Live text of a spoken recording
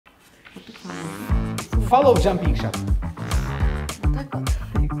follow jumping shot. 못할 것 같아.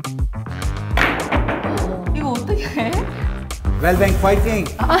 이거 어떻게 해? Well-bank fighting.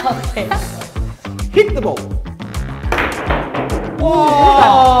 오케이. Hit the ball.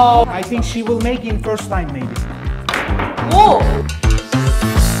 Wow! I think she will make in first time maybe. 오!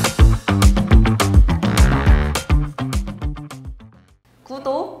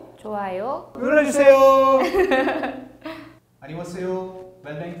 구독, 좋아요. 눌러주세요. 안녕하세요.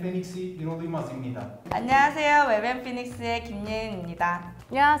 웰뱅피닉스 1호입니다. 안녕하세요. 웰뱅피닉스의 김예은입니다.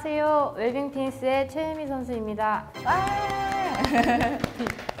 안녕하세요. 웰뱅피닉스의 최혜미 선수입니다. 와! 네,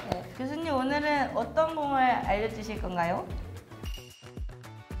 교수님 오늘은 어떤 공을 알려주실 건가요?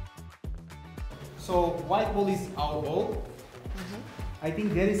 So white ball is our ball. I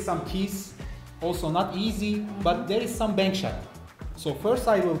think there is some keys, also not easy, but there is some bank shot. So first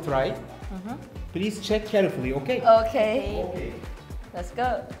I will try. Please check carefully, okay? 오케이. Okay. Let's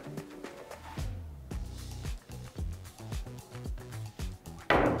go.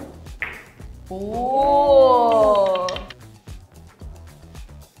 오.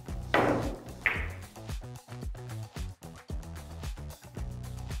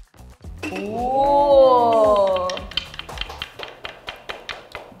 오.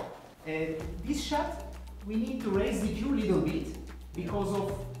 This shot, we need to raise the cue a little bit because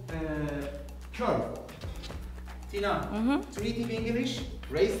of curve. Tina, three tip English,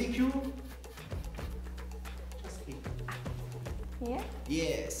 raise the cue. Just kick. Yeah.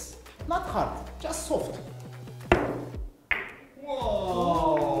 Yes. Not hard, just soft.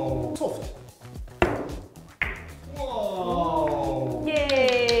 Whoa. Soft. Whoa.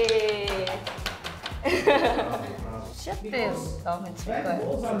 예. 시합 때 나오면 질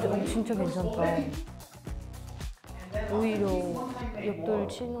거예요. 진짜 괜찮다. 오히려 옆돌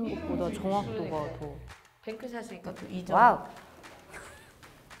치는 것보다 정확도가 더. 뱅크샷이니까 또 2점. 와우.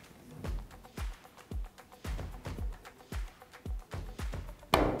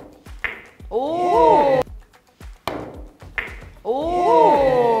 오.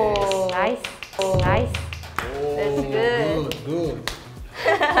 오. 나이스. 나이스. That's good. Good.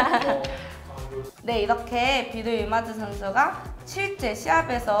 네, 이렇게 비루 유마즈 선수가 실제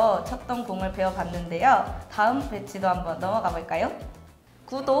시합에서 쳤던 공을 배워봤는데요. 다음 배치도 한번 넘어가 볼까요?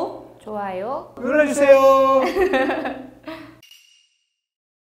 구독, 좋아요. 눌러주세요.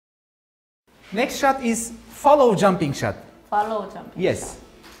 Next shot is follow jumping shot. 팔로우 점핑. Yes.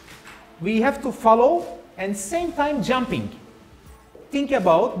 We have to follow and same time jumping. Think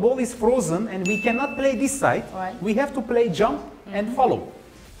about ball is frozen and we cannot play this side. Right. We have to play jump and follow.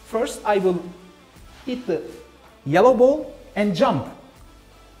 First I will hit the yellow ball and jump.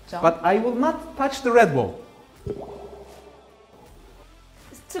 Jump. But I will not touch the red ball.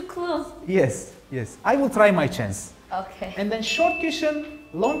 It's too close. Yes, yes. I will try my chance. 오케이. And then short cushion,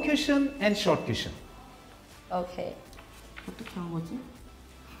 long cushion and short cushion. 오케이. 어떻게 한 거지?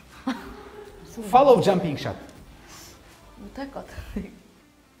 Follow jumping shot. 못할 것 같은데.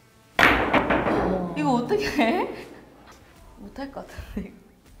 이거 어떻게 해? 못할 것 같은데.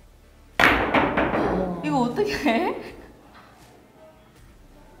 이거 어떻게 해?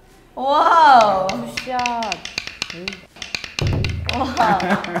 와우. 굿샷. 와.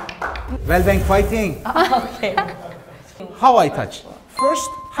 Well-bank fighting. 오케이. How I touch? First,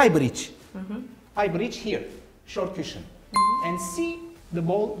 high bridge. High bridge here, short cushion. And see the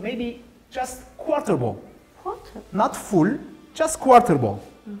ball, maybe just quarter ball. What? Not full, just quarter ball.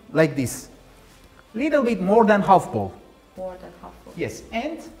 Like this. Little bit more than half ball. More than half. Yes,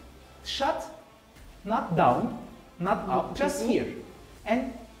 and shot, not down, not up, just here.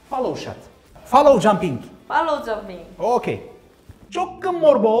 And follow shot. Follow jumping. 팔로우 점핑. Okay. 조금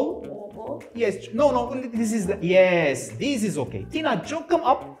more ball. 뭐? Yes, no, this is the, yes, this is okay. Tina, 조금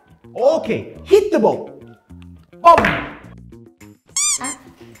up. Okay, hit the ball. Boom.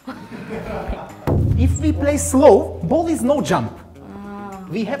 If we play slow, ball is no jump.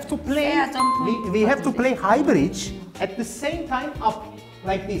 We have to play, 세야 점프. we have to play high bridge at the same time up,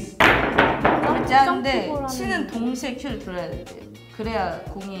 like this. 그렇지 않은데 점프를 치는 동시에 큐를 들어야 돼요. 그래야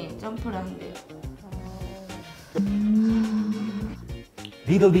공이 점프를 한대요.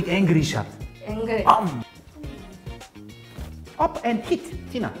 Little bit angry shot. 앵글. Up and hit.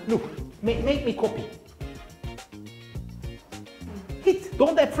 Tina, look, make me copy. Hit,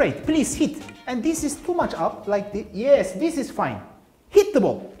 don't afraid, please hit. And this is too much up, like this. Yes, this is fine. Hit the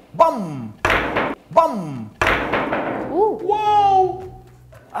ball. Bum, bum. 오. Whoa.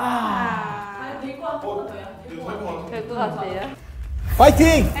 될 것 같아요.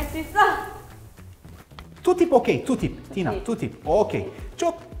 Fighting. 할 수 있어. Two tip, okay. Two tip, Tina. Two tip, okay.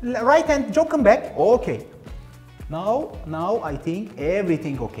 Right hand, joke back. Okay. Now I think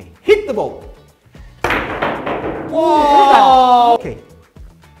everything okay. Hit the ball. Wow. Okay.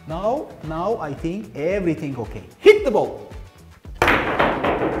 Now I think everything okay. Hit the ball.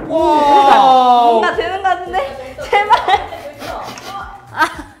 Wow. 뭔가 되는 것 같은데? 제발.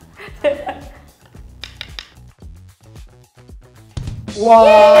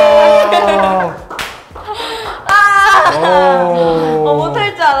 Wow.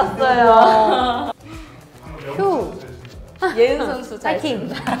 못할 줄 알았어요. 휴. 예은 선수 잘 파이팅.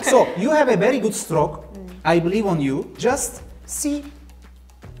 칩니다. So you have a very good stroke. I believe on you. Just see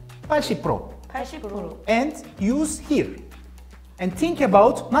 80% 80%. and use here. And think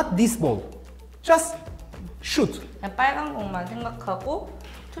about not this ball. Just shoot. 그냥 빨간 공만 생각하고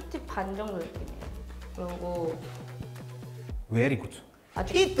투팁 반 정도 느낌이에요. 그리고 Very good.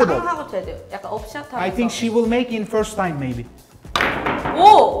 아주 Hit the 땅 ball. 하고 쳐야 돼요. 약간 업샷 하면서. I think she will make in first time maybe.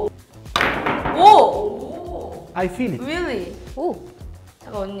 오! 오! I feel it. Really? 오.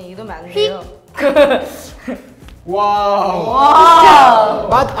 잠깐 언니 이러면 안 돼요. Wow. 와!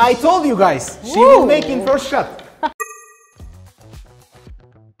 But I told you guys, she will make in first shot.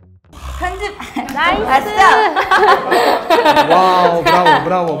 편집. 나이스. 아시죠? Wow,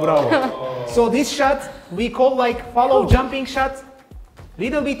 bravo. So this shot we call like follow jumping shot.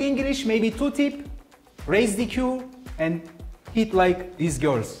 Little bit English, maybe two tip, raise the cue and hit like these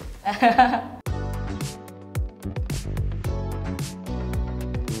girls.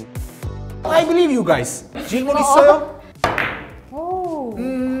 I believe you guys. 질문 있어요? 오.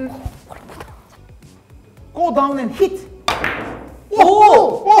 Go down and hit. 오!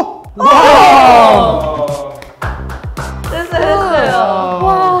 오! 와!